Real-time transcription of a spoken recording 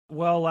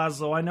Well,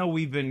 Laszlo, I know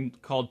we've been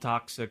called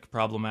toxic,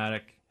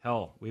 problematic.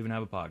 Hell, we even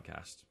have a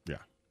podcast. Yeah.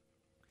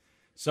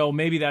 So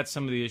maybe that's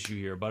some of the issue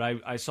here. But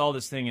I saw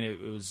this thing, and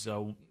it was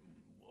a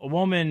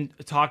woman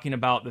talking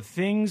about a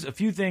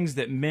few things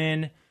that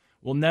men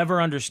will never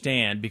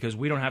understand because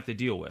we don't have to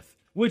deal with,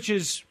 which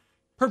is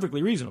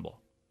perfectly reasonable.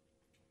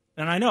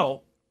 And I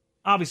know,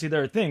 obviously,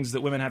 there are things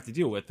that women have to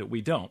deal with that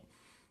we don't.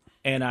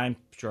 And I'm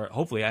sure,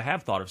 hopefully, I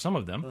have thought of some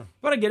of them.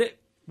 But I get it.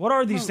 What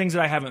are these things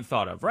that I haven't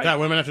thought of, right? That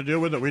women have to deal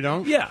with that we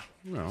don't? Yeah.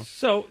 No.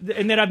 So,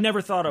 and that I've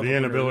never thought of. The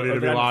inability to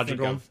be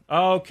logical.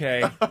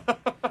 Okay.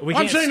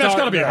 I'm saying that's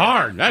got to be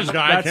hard. I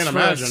can't imagine.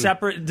 That's a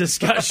separate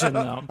discussion,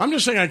 though. I'm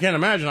just saying I can't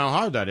imagine how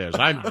hard that is.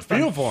 I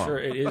feel for Sure,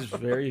 him. it is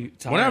very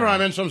tiring. Whenever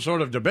I'm in some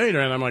sort of debate,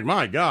 and I'm like,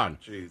 my God,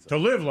 to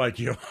live like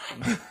you,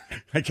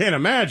 I can't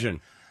imagine.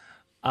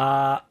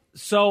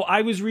 So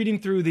I was reading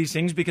through these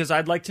things because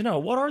I'd like to know,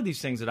 what are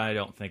these things that I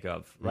don't think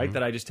of, right? Mm-hmm.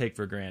 That I just take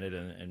for granted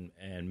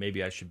and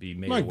maybe I should be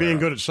made Like aware being of.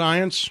 good at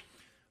science.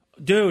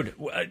 Dude,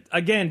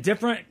 again,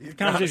 different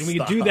conversation. We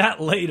can do that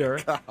later.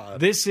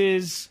 God. This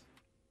is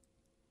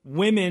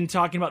women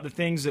talking about the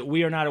things that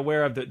we are not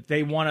aware of that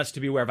they want us to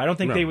be aware of. I don't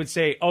think they would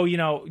say, oh,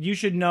 you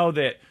should know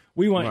that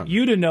we want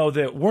you to know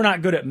that we're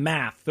not good at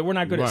math, that we're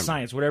not good at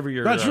science, whatever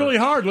you're... That's really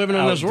hard living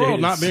in this world,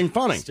 not being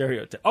funny.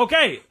 Stereotype.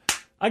 Okay,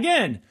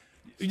 again...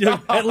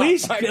 At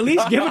least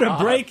give it a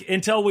break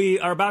until we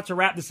are about to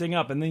wrap this thing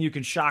up, and then you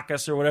can shock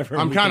us or whatever.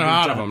 I'm kind of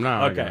out of them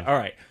now. Okay, all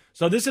right.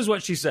 So this is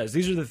what she says.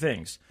 These are the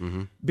things.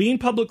 Mm-hmm. Being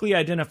publicly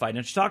identified.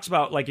 And she talks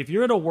about, like, if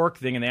you're at a work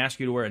thing and they ask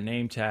you to wear a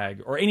name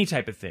tag, or any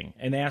type of thing,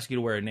 and they ask you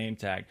to wear a name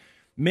tag,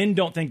 men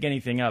don't think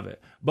anything of it.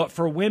 But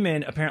for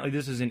women, apparently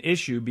this is an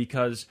issue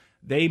because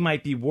they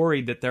might be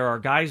worried that there are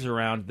guys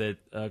around that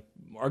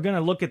are going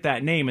to look at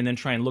that name and then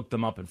try and look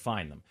them up and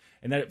find them.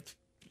 And that...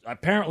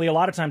 Apparently, a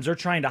lot of times they're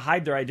trying to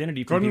hide their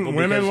identity from people. Couldn't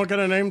women look at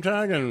a name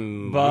tag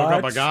and look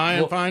up a guy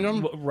and find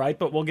him? Right,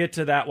 but we'll get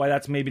to that, why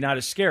that's maybe not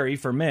as scary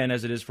for men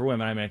as it is for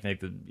women. I mean, I think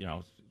that,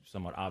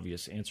 somewhat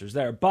obvious answers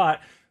there. But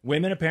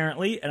women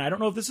apparently, and I don't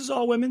know if this is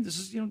all women,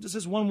 this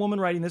is one woman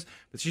writing this,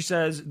 but she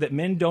says that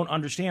men don't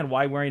understand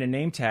why wearing a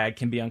name tag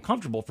can be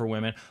uncomfortable for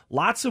women.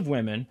 Lots of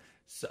women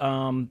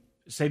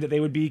say that they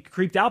would be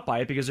creeped out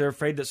by it because they're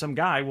afraid that some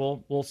guy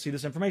will see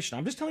this information.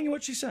 I'm just telling you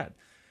what she said.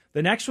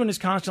 The next one is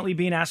constantly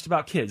being asked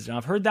about kids. Now,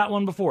 I've heard that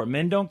one before.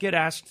 Men don't get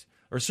asked,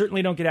 or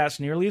certainly don't get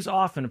asked nearly as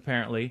often,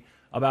 apparently,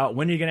 about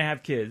when you're going to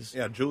have kids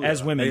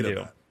as women do.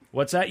 That.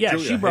 What's that? Yeah,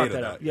 Julia she brought that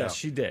hated up. that, Yes,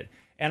 she did.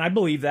 And I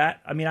believe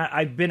that. I mean,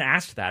 I've been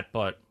asked that,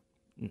 but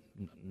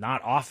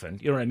not often.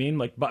 You know what I mean?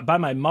 Like by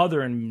my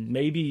mother and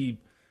maybe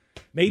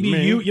Me?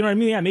 you. You know what I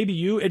mean? Yeah, maybe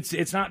you.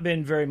 It's not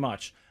been very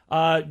much.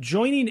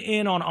 Joining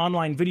in on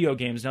online video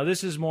games. Now,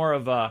 this is more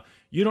of a...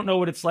 You don't know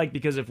what it's like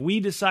because if we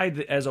decide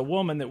that as a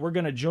woman that we're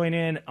going to join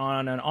in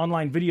on an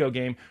online video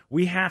game,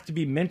 we have to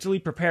be mentally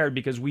prepared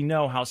because we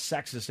know how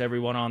sexist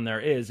everyone on there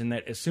is, and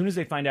that as soon as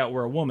they find out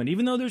we're a woman,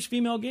 even though there's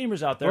female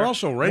gamers out there, they're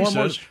also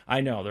racist.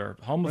 I know they're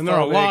homophobic. And there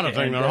are a lot of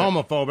things. They're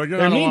homophobic.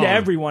 They're mean to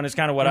everyone. Is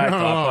kind of what I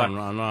thought.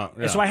 I'm not.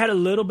 Yeah. So I had a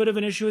little bit of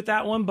an issue with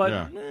that one,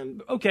 but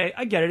okay,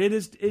 I get it. It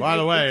is. By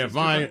the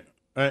way,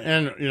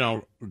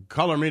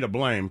 color me to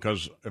blame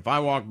because if I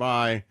walk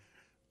by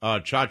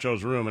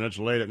Chacho's room and it's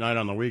late at night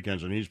on the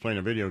weekends and he's playing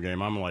a video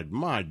game, I'm like,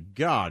 my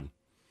God,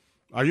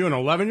 are you an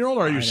 11-year-old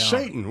or are you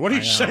Satan? What are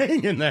you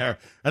saying in there?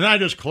 And I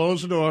just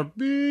close the door.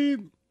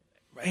 Beep.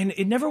 And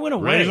it never went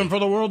away. Raise them for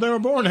the world they were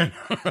born in,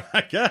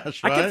 I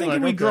guess. Right? I kept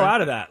thinking we'd grow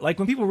out of that. Like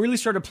when people really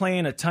started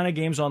playing a ton of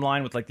games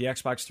online with like the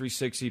Xbox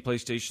 360,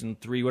 PlayStation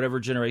 3, whatever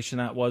generation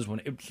that was, when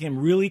it became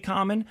really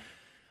common,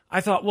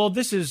 I thought, well,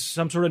 this is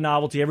some sort of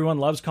novelty. Everyone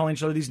loves calling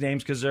each other these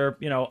names because they're,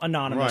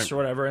 anonymous or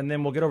whatever, and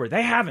then we'll get over it.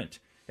 They haven't.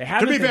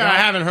 To be fair, I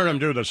haven't heard him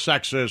do the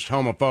sexist,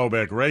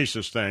 homophobic,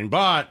 racist thing,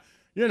 but,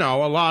 a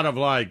lot of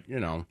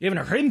You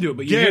haven't heard him do it,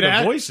 but you hear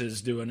the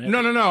voices doing it.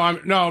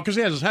 No, because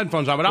he has his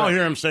headphones on, but I'll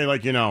hear him say,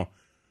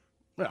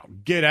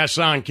 get S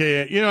on,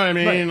 kid. You know what I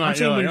mean? Right. Like, I'm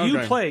saying when you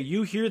play,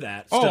 you hear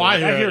that. Still. Oh, I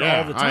hear it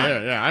all the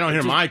time. I don't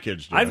hear my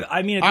kids do it.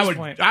 I mean, at this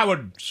point... I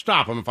would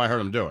stop them if I heard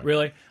them do it.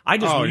 Really? I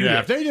just mute it.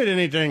 If they did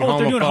anything if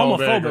they're doing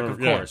homophobic, or, of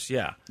course,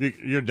 yeah.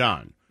 You're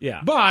done.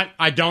 Yeah. But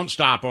I don't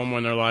stop them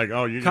when they're like,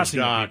 oh, you cussing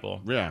just got...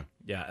 people. Yeah.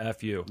 Yeah,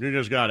 F you. You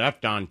just got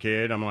F'd on,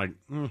 kid. I'm like,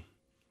 I'm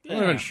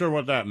not even sure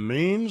what that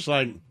means.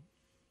 Like,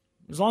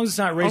 as long as it's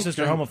not racist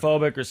or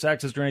homophobic or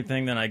sexist or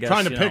anything, then I guess...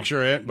 Trying to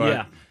picture it, but...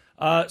 Yeah.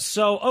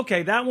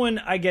 That one,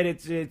 I get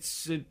it.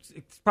 It's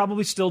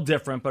probably still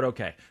different, but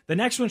okay. The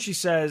next one she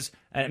says,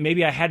 and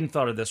maybe I hadn't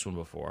thought of this one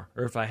before,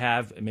 or if I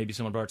have, maybe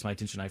someone brought it to my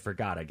attention, I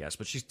forgot, I guess.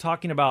 But she's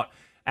talking about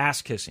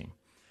ass kissing.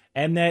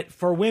 And that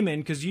for women,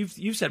 because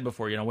you've said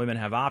before, women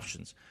have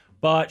options.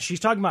 But she's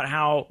talking about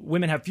how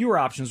women have fewer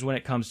options when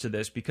it comes to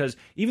this, because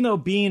even though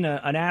being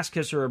an ass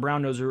kisser or a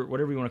brown noser,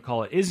 whatever you want to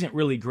call it, isn't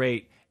really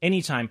great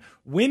anytime,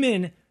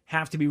 women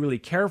have to be really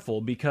careful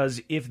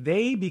because if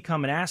they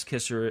become an ass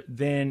kisser,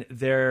 then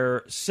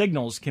their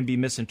signals can be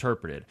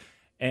misinterpreted.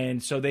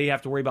 And so they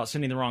have to worry about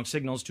sending the wrong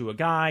signals to a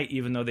guy,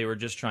 even though they were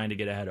just trying to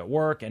get ahead at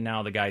work, and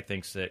now the guy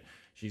thinks that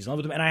she's in love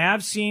with him. And I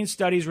have seen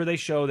studies where they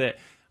show that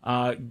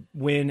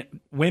When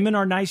women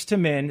are nice to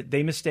men,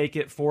 they mistake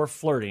it for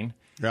flirting.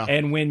 Yeah.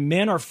 And when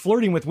men are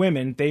flirting with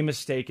women, they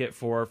mistake it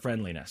for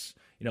friendliness.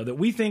 That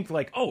we think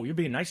like, oh, you're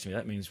being nice to me.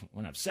 That means we're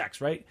going to have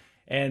sex, right?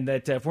 And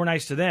that if we're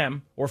nice to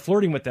them or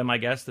flirting with them, I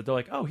guess, that they're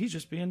like, oh, he's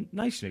just being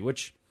nice to me,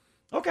 which,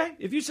 okay,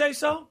 if you say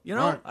so,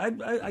 Right.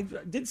 I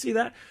did see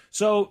that.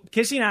 So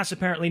kissing ass,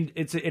 apparently,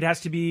 it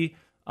has to be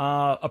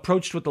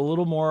approached with a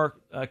little more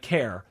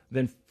care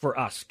than for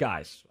us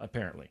guys,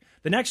 apparently.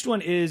 The next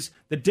one is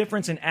the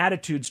difference in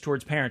attitudes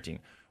towards parenting,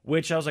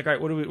 which I was like, all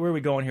right, where are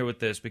we going here with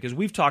this? Because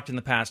we've talked in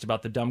the past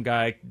about the dumb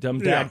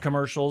dad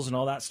commercials and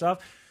all that stuff.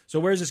 So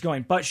where's this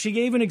going? But she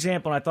gave an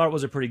example, and I thought it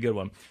was a pretty good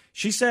one.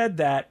 She said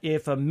that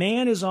if a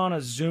man is on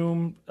a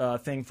Zoom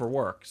thing for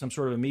work, some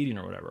sort of a meeting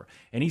or whatever,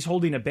 and he's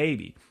holding a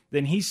baby,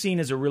 then he's seen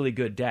as a really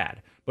good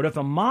dad. But if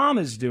a mom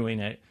is doing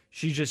it,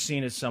 she's just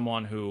seen as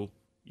someone who,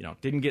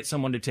 didn't get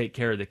someone to take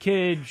care of the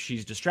kid.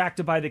 She's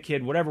distracted by the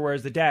kid, whatever.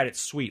 Whereas the dad, it's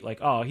sweet. Like,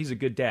 oh, he's a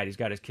good dad. He's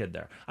got his kid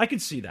there. I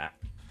could see that.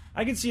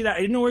 I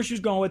didn't know where she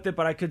was going with it,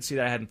 but I could see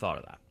that. I hadn't thought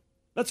of that.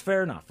 That's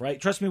fair enough, right?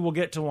 Trust me, we'll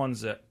get to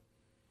ones that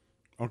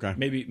okay,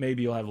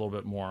 maybe you'll have a little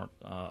bit more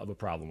of a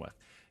problem with.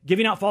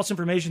 Giving out false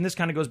information, this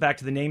kind of goes back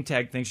to the name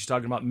tag thing she's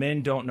talking about.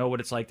 Men don't know what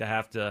it's like to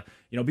have to,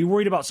 be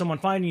worried about someone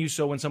finding you,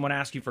 so when someone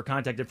asks you for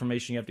contact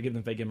information, you have to give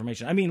them fake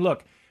information. I mean,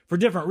 look, for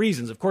different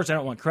reasons. Of course, I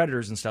don't want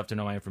creditors and stuff to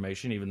know my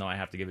information, even though I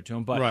have to give it to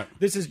them. But right.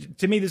 This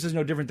is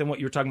no different than what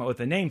you were talking about with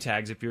the name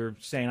tags. If you're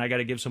saying I got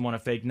to give someone a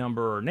fake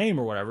number or name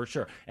or whatever,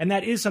 sure. And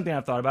that is something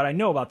I've thought about. I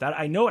know about that.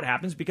 I know it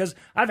happens because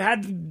I've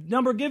had the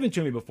number given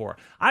to me before.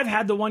 I've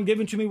had the one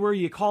given to me where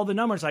you call the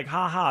number. It's like,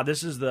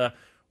 this is the...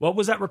 What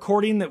was that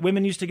recording that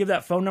women used to give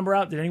that phone number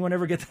out? Did anyone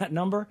ever get that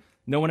number?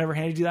 No one ever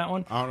handed you that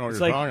one? I don't know what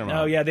you're talking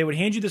about. Oh, yeah, they would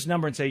hand you this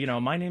number and say,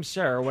 my name's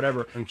Sarah or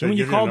whatever. And so when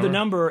you called the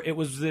number, it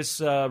was this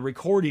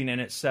recording,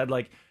 and it said,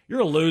 like,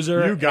 you're a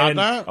loser. You got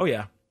that? Oh,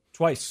 yeah,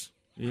 twice.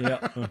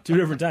 Yeah, 2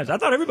 different times. I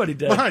thought everybody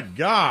did. My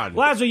God.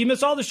 Lazo, you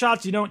miss all the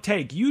shots you don't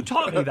take. You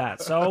taught me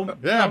that, so...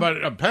 Yeah,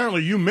 but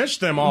apparently you missed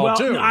them all,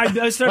 too. I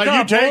missed a couple.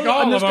 You take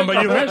all of them,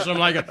 but you miss them.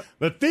 Like,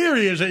 the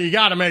theory is that you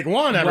got to make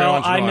one every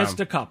once in a while. I missed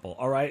a couple,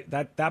 all right?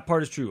 That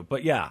part is true.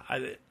 But, yeah,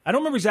 I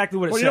don't remember exactly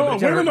what it said. You know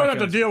what? Women don't have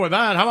to deal with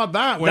that. How about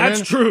that, women?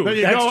 That's true. That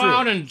you go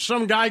out and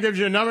some guy gives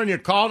you a number and you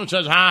call and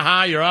says,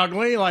 you're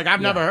ugly. Like,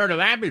 I've never heard of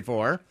that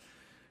before.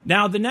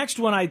 Now, the next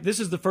one, this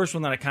is the first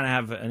one that I kind of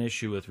have an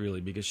issue with,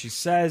 really, because she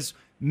says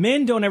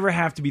men don't ever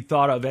have to be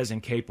thought of as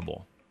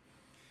incapable.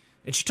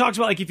 And she talks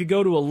about, like, if you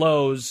go to a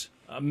Lowe's,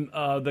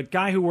 the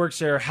guy who works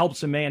there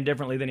helps a man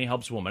differently than he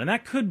helps a woman. And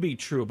that could be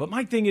true. But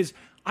my thing is,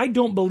 I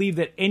don't believe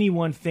that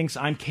anyone thinks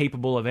I'm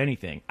capable of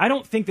anything. I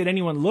don't think that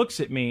anyone looks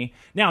at me.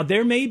 Now,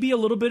 there may be a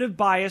little bit of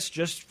bias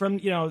just from,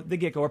 the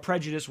get-go, or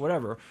prejudice,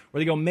 whatever, where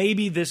they go,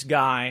 maybe this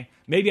guy,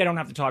 maybe I don't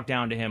have to talk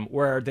down to him,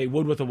 where they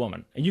would with a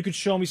woman. And you could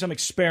show me some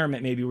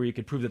experiment maybe where you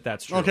could prove that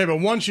that's true. Okay,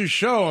 but once you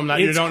show them that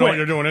you don't know what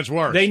you're doing, it's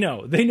worse. They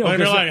know. Like,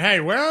 you're like,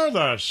 hey, where are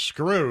the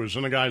screws?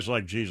 And the guy's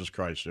like, Jesus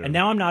Christ, dude. And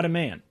now I'm not a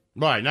man.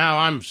 Right, now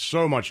I'm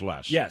so much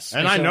less. Yes.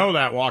 And I know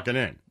that walking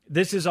in.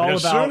 This is all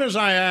about... As soon as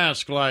I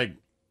ask, like,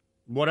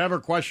 whatever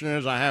question it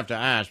is I have to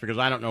ask, because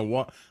I don't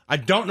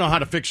know how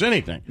to fix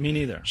anything. Me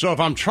neither. So if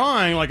I'm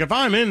trying, like if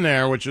I'm in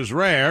there, which is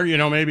rare,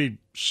 maybe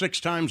 6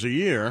 times a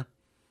year,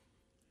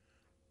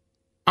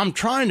 I'm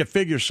trying to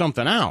figure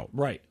something out.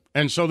 Right.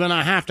 And so then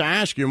I have to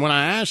ask you. And when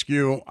I ask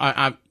you,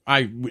 I'm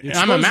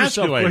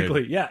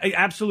emasculated. Yeah,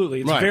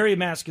 absolutely. It's right. Very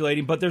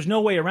emasculating, but there's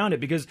no way around it,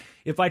 because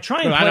if I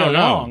try and play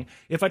along,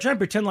 if I try and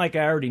pretend like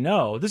I already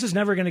know, this is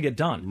never going to get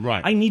done.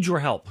 Right. I need your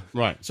help.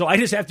 Right. So I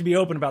just have to be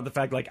open about the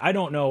fact, like, I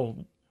don't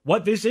know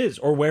what this is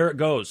or where it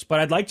goes, but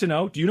I'd like to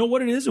know. Do you know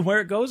what it is and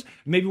where it goes?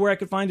 Maybe where I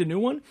could find a new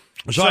one?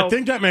 So I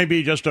think that may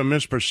be just a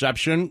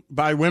misperception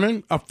by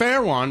women, a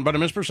fair one, but a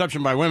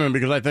misperception by women,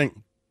 because I think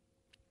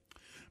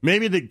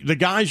maybe the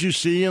guys you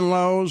see in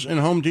Lowe's and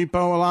Home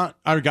Depot a lot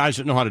are guys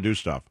that know how to do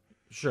stuff.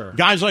 Sure.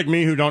 Guys like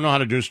me who don't know how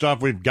to do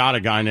stuff, we've got a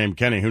guy named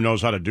Kenny who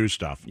knows how to do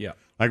stuff. Yeah.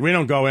 Like, we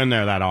don't go in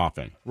there that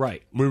often.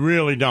 Right. We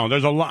really don't.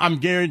 There's a lot. I'm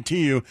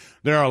guarantee you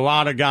there are a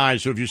lot of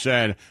guys who, if you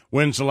said,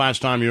 when's the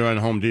last time you were in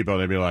Home Depot,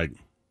 they'd be like,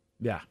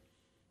 yeah,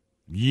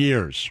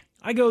 years.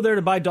 I go there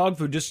to buy dog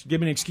food, just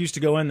give me an excuse to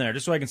go in there,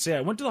 just so I can say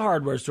I went to the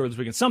hardware store this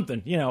weekend.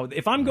 Something,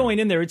 if I'm going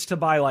in there, it's to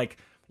buy, like,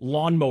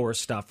 lawnmower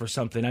stuff or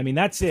something. I mean,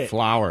 that's it.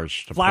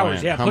 Flowers,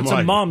 yeah. Put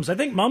some mums. I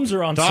think mums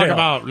are on sale. Talk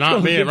about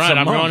not being right.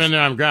 I'm going in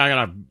there. I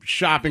got a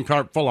shopping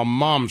cart full of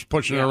mums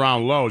pushing it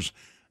around Lowe's.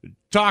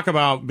 Talk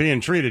about being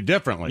treated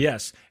differently.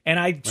 Yes, and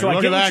I get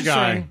at that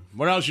guy. Saying.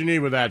 What else you need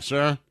with that,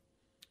 sir?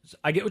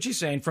 I get what she's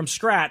saying. From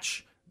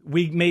scratch,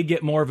 we may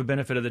get more of a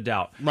benefit of the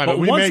doubt. Right, but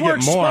we may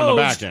get more on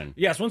the back end.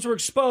 Yes, once we're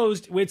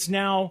exposed, it's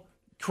now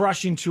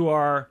crushing to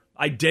our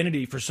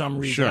identity for some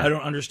reason. Sure. I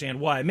don't understand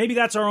why. Maybe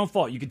that's our own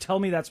fault. You could tell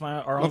me that's our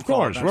own fault. Of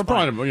course. We're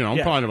probably,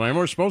 probably to blame.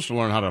 We're supposed to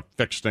learn how to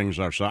fix things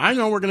ourselves. I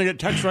know we're going to get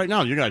text right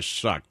now. You guys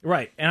suck.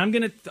 Right. And I'm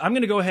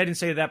going to go ahead and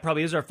say that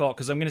probably is our fault,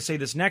 because I'm going to say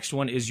this next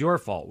one is your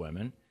fault,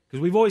 women.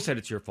 Because we've always said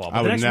it's your fault. But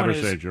I would never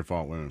say it's your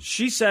fault, women.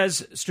 She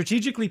says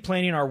strategically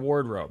planning our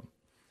wardrobe.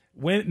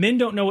 Men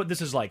don't know what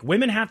this is like.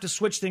 Women have to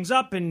switch things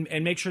up and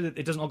make sure that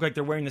it doesn't look like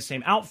they're wearing the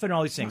same outfit and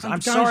all these things.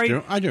 I'm sorry.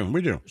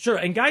 We do. Sure,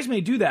 and guys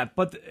may do that,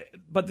 but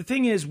the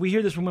thing is, we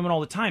hear this from women all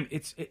the time.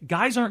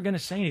 Guys aren't going to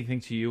say anything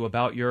to you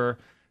about your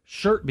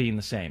shirt being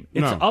the same.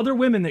 It's other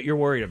women that you're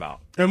worried about.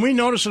 And we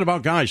notice it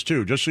about guys,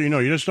 too, just so you know.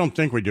 You just don't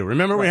think we do.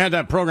 Remember we had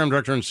that program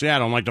director in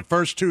Seattle, and like the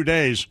first 2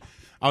 days,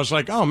 I was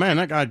like, oh, man,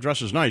 that guy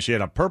dresses nice. He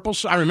had a purple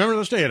suit. I remember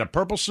this day. He had a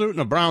purple suit and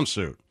a brown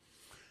suit.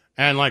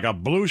 And like a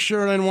blue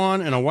shirt in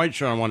one and a white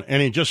shirt in one, and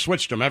he just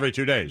switched them every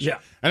 2 days. Yeah.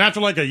 And after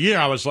like a year,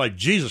 I was like,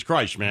 Jesus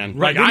Christ, man.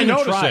 Right. Like, I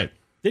noticed it.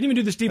 Didn't even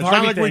do the Steve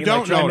Harvey thing,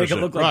 try to make it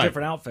look like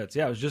different outfits.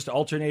 Yeah, it was just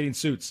alternating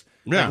suits.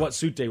 Yeah. Like, what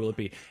suit day will it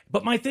be?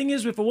 But my thing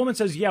is, if a woman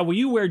says, well,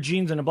 you wear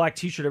jeans and a black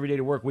T-shirt every day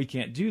to work, we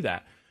can't do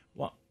that.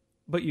 Well,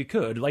 but you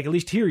could. Like, at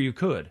least here you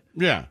could.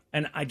 Yeah.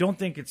 And I don't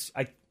think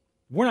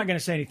we're not going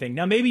to say anything.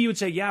 Now, maybe you would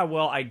say,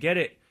 well, I get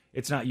it.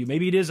 It's not you.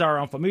 Maybe it is our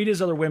own fault. Maybe it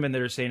is other women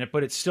that are saying it,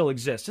 but it still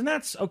exists. And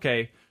that's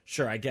okay.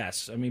 Sure, I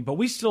guess. I mean, but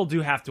we still do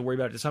have to worry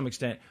about it to some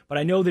extent. But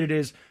I know that it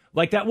is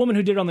like that woman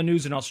who did it on the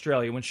news in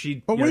Australia when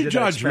she. But we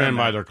judge men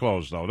by their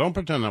clothes, though. Don't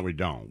pretend that we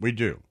don't. We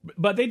do.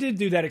 But they did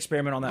do that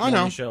experiment on that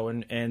morning show,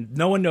 and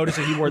no one noticed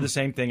that he wore the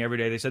same thing every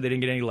day. They said they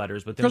didn't get any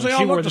letters, but then when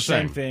she wore the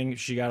same thing,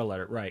 she got a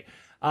letter. Right.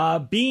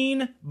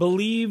 Being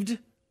believed,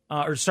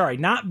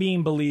 not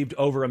being believed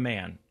over a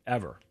man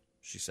ever,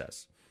 she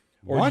says,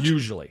 or what?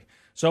 Usually.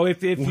 So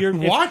if you're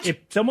what? If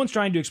someone's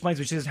trying to explain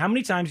to me, she says, how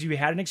many times have you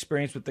had an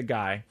experience with the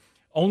guy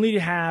only to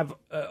have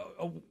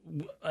how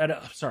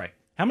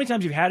many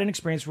times you've had an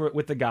experience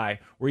with the guy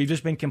where you've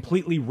just been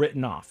completely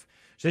written off?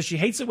 She says she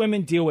hates that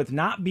women deal with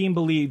not being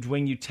believed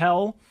when you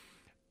tell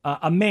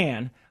a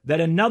man that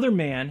another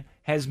man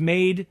has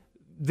made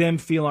them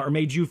feel or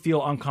made you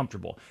feel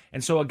uncomfortable.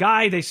 And so a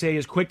guy, they say,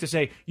 is quick to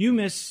say, you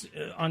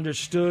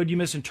misunderstood, you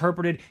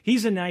misinterpreted.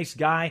 He's a nice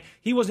guy.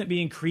 He wasn't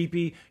being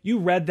creepy. You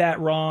read that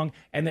wrong.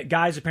 And that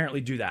guys apparently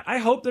do that. I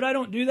hope that I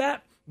don't do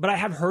that, but I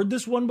have heard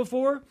this one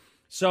before.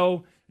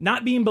 So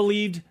not being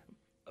believed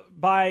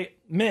by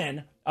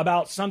men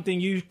about something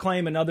you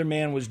claim another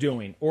man was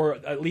doing, or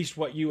at least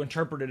what you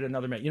interpreted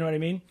another man. You know what I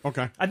mean?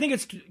 Okay. I think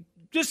it's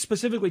just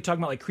specifically talking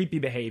about like creepy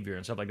behavior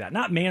and stuff like that.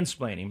 Not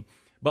mansplaining.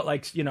 But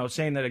like,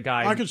 saying that a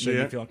guy made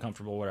you feel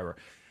uncomfortable, whatever.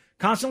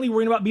 Constantly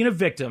worrying about being a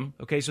victim.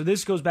 Okay, so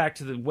this goes back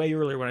to the way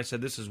earlier when I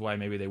said this is why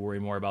maybe they worry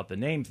more about the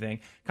name thing.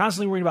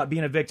 Constantly worrying about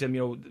being a victim.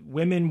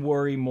 Women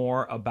worry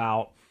more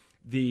about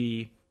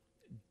the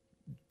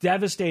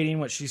devastating,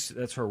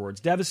 that's her words,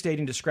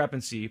 devastating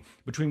discrepancy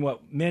between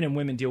what men and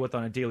women deal with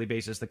on a daily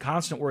basis. The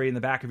constant worry in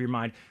the back of your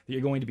mind that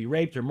you're going to be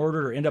raped or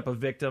murdered or end up a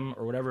victim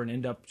or whatever, and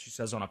end up, she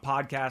says, on a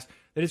podcast.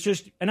 That it's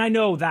just, and I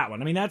know that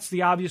one. I mean, that's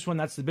the obvious one.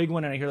 That's the big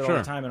one, and I hear that all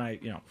the time. And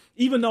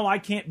even though I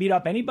can't beat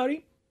up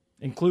anybody,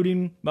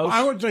 including most.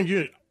 I would think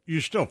you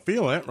still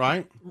feel it,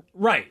 right?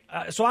 Right.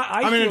 So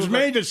I mean, it's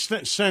made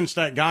sense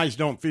that guys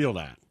don't feel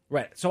that.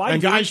 Right. So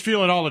guys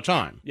feel it all the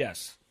time.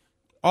 Yes.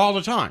 All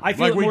the time. I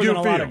feel like it more than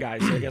a lot of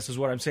guys, I guess is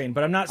what I'm saying.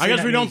 But I'm not saying I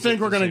guess we don't think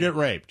we're going to get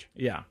raped.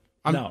 Yeah.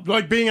 I'm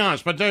like being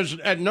honest, but there's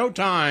at no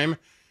time,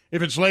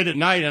 if it's late at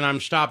night and I'm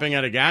stopping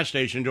at a gas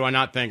station, do I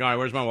not think, all right,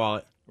 where's my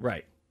wallet?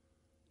 Right.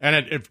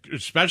 And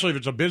especially if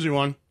it's a busy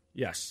one.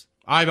 Yes.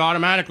 I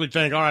automatically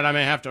think, all right, I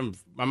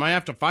might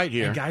have to fight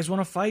here. And guys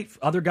want to fight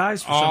other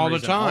guys for some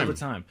reason.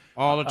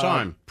 All the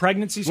time.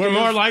 Pregnancy scares. We're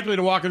more likely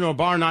to walk into a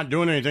bar not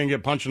doing anything,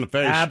 get punched in the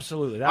face.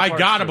 Absolutely. I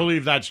got to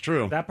believe that's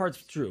true. That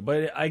part's true.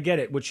 But I get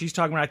it. What she's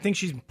talking about, I think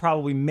she's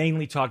probably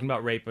mainly talking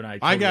about rape, and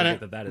I get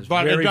it. That is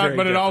but very, very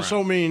but different. It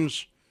also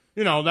means,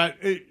 that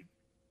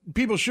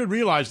people should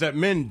realize that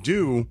men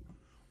do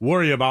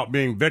worry about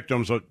being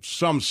victims of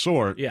some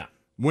sort. Yeah.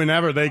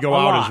 Whenever they go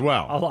out as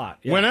well. A lot.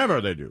 Yeah.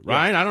 Whenever they do,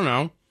 right? Yeah. I don't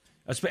know.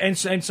 And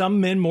some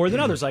men more than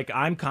others. Like,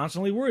 I'm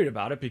constantly worried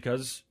about it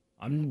because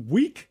I'm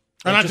weak.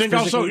 And I think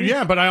also,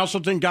 but I also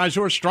think guys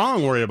who are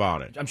strong worry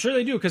about it. I'm sure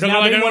they do. Because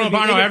now they want to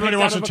be everybody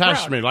wants to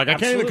test me. Like,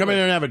 Absolutely. I can't even come in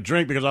here and have a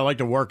drink because I like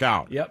to work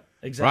out. Yep,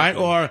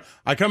 exactly. Right? Or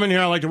I come in here,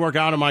 I like to work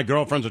out, and my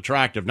girlfriend's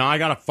attractive. Now I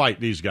got to fight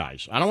these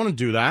guys. I don't want to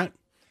do that.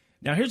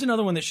 Now, here's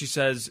another one that she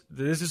says,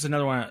 this is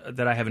another one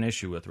that I have an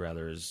issue with,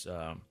 rather, is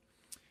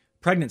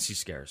pregnancy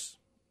scares.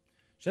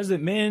 She says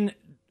that men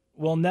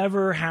will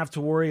never have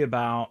to worry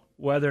about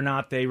whether or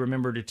not they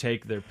remember to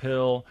take their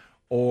pill,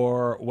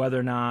 or whether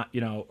or not,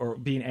 or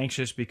being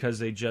anxious because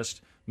they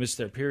just missed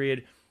their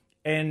period.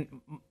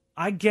 And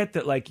I get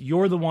that, like,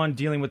 you're the one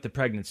dealing with the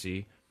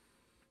pregnancy,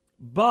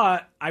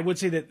 but I would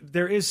say that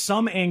there is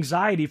some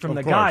anxiety from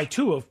the guy,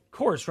 too, of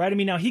course, right? I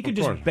mean, now he could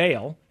just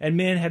bail, and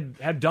men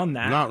have done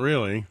that. Not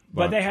really.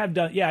 But they have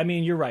done, I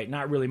mean, you're right,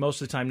 not really.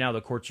 Most of the time now the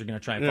courts are going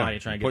to try and find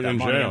you, try and get that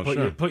money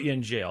and put you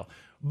in jail.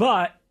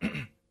 But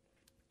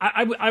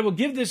I will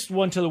give this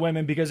one to the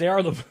women because they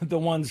are the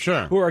ones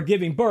who are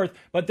giving birth,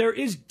 but there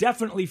is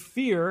definitely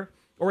fear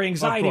or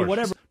anxiety,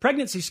 whatever.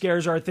 Pregnancy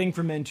scares are a thing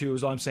for men too,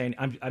 is all I'm saying.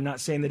 I'm not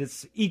saying that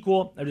it's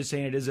equal. I'm just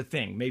saying it is a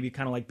thing, maybe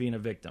kind of like being a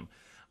victim.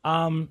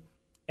 And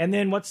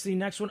then what's the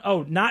next one?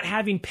 Oh, not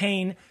having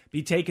pain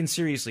be taken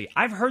seriously.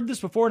 I've heard this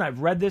before and I've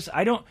read this.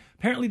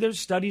 Apparently there's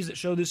studies that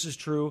show this is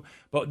true,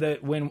 but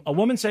that when a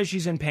woman says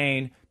she's in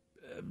pain,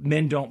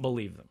 men don't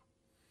believe them.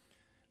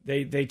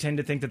 They tend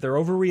to think that they're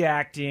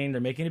overreacting, they're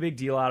making a big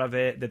deal out of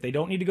it, that they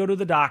don't need to go to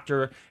the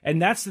doctor.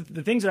 And that's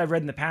the things that I've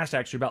read in the past,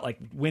 actually, about like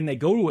when they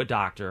go to a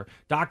doctor,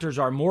 doctors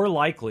are more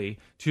likely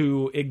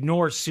to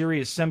ignore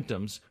serious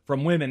symptoms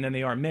from women than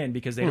they are men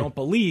because they don't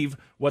believe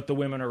what the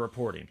women are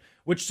reporting.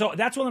 So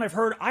that's one that I've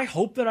heard. I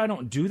hope that I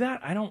don't do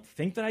that. I don't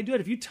think that I do it.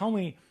 If you tell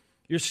me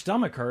your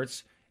stomach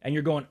hurts and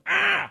you're going,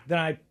 then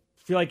I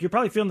feel like you're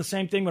probably feeling the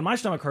same thing when my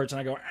stomach hurts and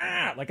I go,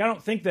 Like, I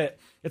don't think that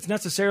it's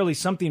necessarily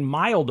something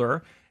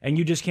milder and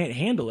you just can't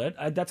handle it.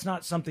 That's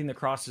not something that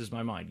crosses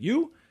my mind.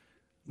 You?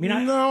 I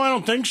mean, no, I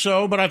don't think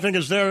so. But I think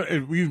is there,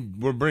 if we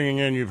were bringing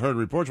in, you've heard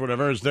reports,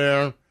 whatever, is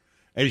there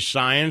a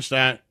science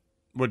that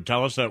would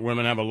tell us that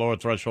women have a lower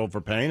threshold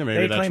for pain, and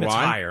maybe that's why? They claim it's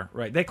higher,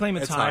 right? They claim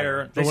it's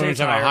higher. They say it's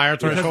have higher a higher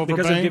threshold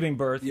because for pain? of giving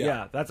birth.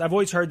 Yeah, I've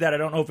always heard that. I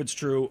don't know if it's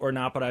true or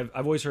not, but I've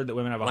always heard that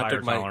women have a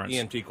higher tolerance. I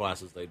took my EMT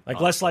classes.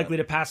 Like less likely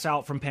to pass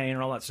out from pain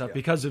and all that stuff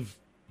because of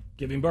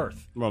giving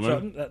birth. Well,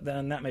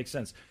 then that makes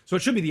sense. So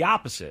it should be the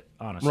opposite,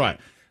 honestly. Right.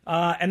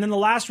 And then the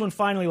last one,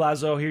 finally,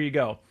 Lazo, here you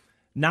go.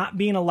 Not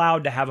being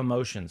allowed to have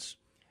emotions.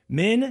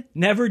 Men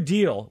never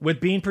deal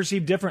with being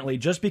perceived differently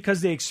just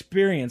because they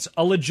experience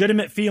a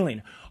legitimate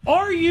feeling.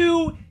 Are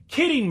you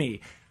kidding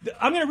me?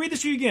 I'm going to read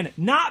this to you again.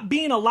 Not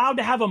being allowed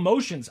to have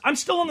emotions. I'm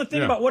still on the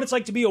thing about what it's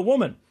like to be a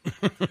woman.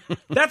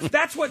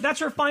 That's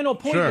her final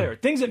point there.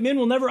 Things that men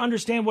will never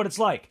understand what it's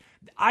like.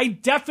 I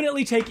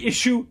definitely take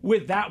issue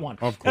with that one.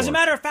 As a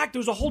matter of fact, there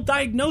was a whole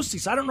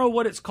diagnosis. I don't know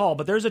what it's called,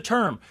 but there's a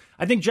term.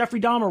 I think Jeffrey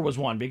Dahmer was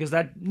one because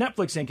that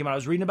Netflix thing came out. I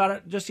was reading about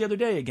it just the other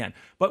day again.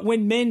 But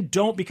when men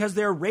don't, because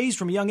they're raised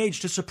from a young age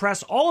to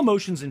suppress all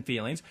emotions and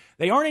feelings,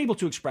 they aren't able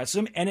to express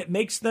them, and it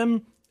makes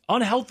them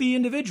unhealthy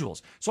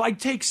individuals. So I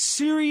take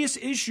serious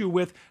issue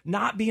with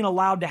not being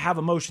allowed to have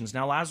emotions.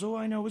 Now, Lazo,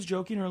 I know, was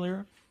joking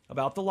earlier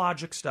about the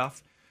logic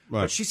stuff.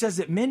 Right. But she says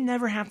that men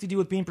never have to deal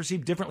with being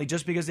perceived differently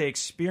just because they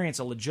experience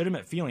a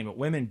legitimate feeling, but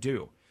women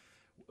do.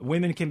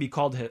 Women can be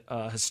called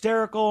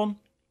hysterical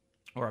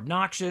or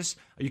obnoxious.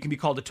 You can be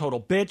called a total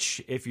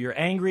bitch if you're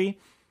angry.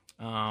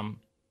 I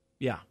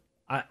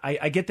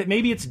get that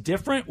maybe it's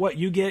different what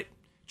you get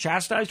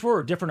chastised for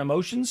or different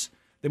emotions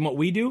than what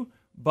we do,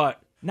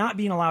 but not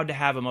being allowed to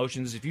have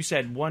emotions, if you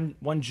said one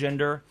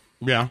gender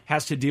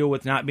has to deal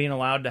with not being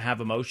allowed to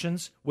have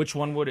emotions, which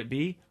one would it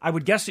be? I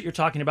would guess that you're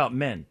talking about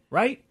men,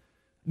 right?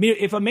 I mean,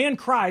 if a man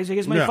cries, he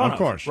gets made fun of,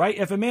 course. Right?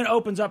 If a man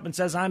opens up and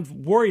says,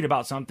 I'm worried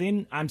about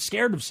something, I'm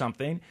scared of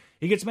something,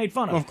 he gets made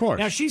fun of. Of course.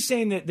 Now, she's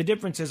saying that the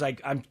difference is,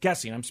 I'm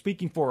guessing, I'm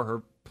speaking for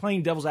her,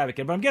 playing devil's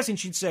advocate, but I'm guessing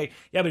she'd say,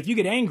 yeah, but if you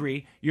get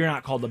angry, you're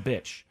not called a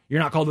bitch. You're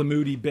not called a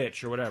moody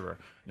bitch or whatever.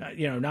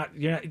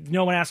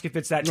 No one asks if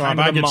it's that time of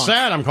the month. If I get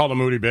sad, I'm called a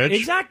moody bitch.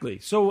 Exactly.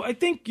 So I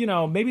think,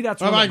 maybe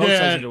that's one of both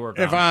sides need to work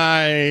on. If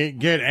I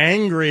get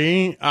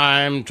angry,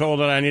 I'm told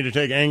that I need to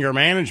take anger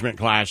management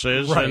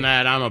classes and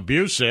that I'm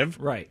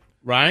abusive. Right.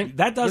 Right?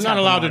 That does You're not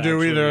allowed to do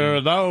actually. either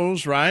of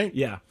those, right?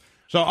 Yeah.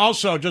 So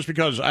also, just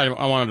because I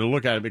wanted to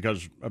look at it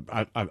because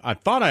I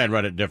thought I had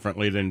read it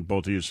differently than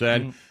both of you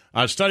said,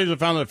 studies have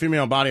found that the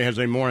female body has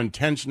a more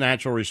intense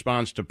natural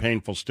response to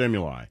painful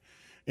stimuli,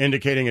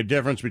 indicating a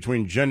difference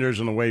between genders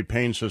in the way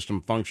pain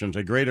system functions.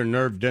 A greater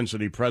nerve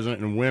density present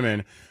in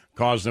women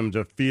cause them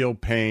to feel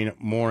pain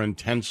more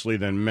intensely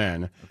than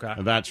men.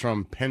 Okay. That's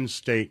from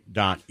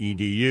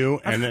pennstate.edu,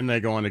 and then they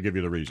go on to give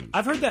you the reasons.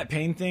 I've heard that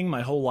pain thing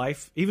my whole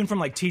life, even from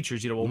like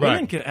teachers,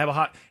 women can have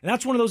and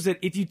that's one of those that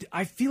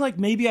I feel like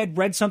maybe I'd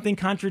read something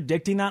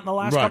contradicting that in the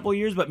last couple of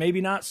years, but maybe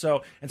not.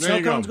 So, and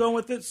Snowcone's going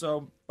with it.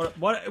 So,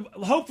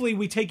 hopefully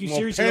we take you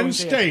seriously. Penn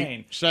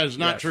State says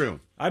not true.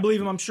 I believe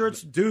him. I'm sure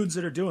it's dudes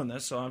that are doing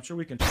this, so I'm sure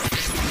we can.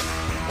 It's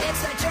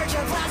the Church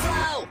of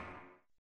Laszlo.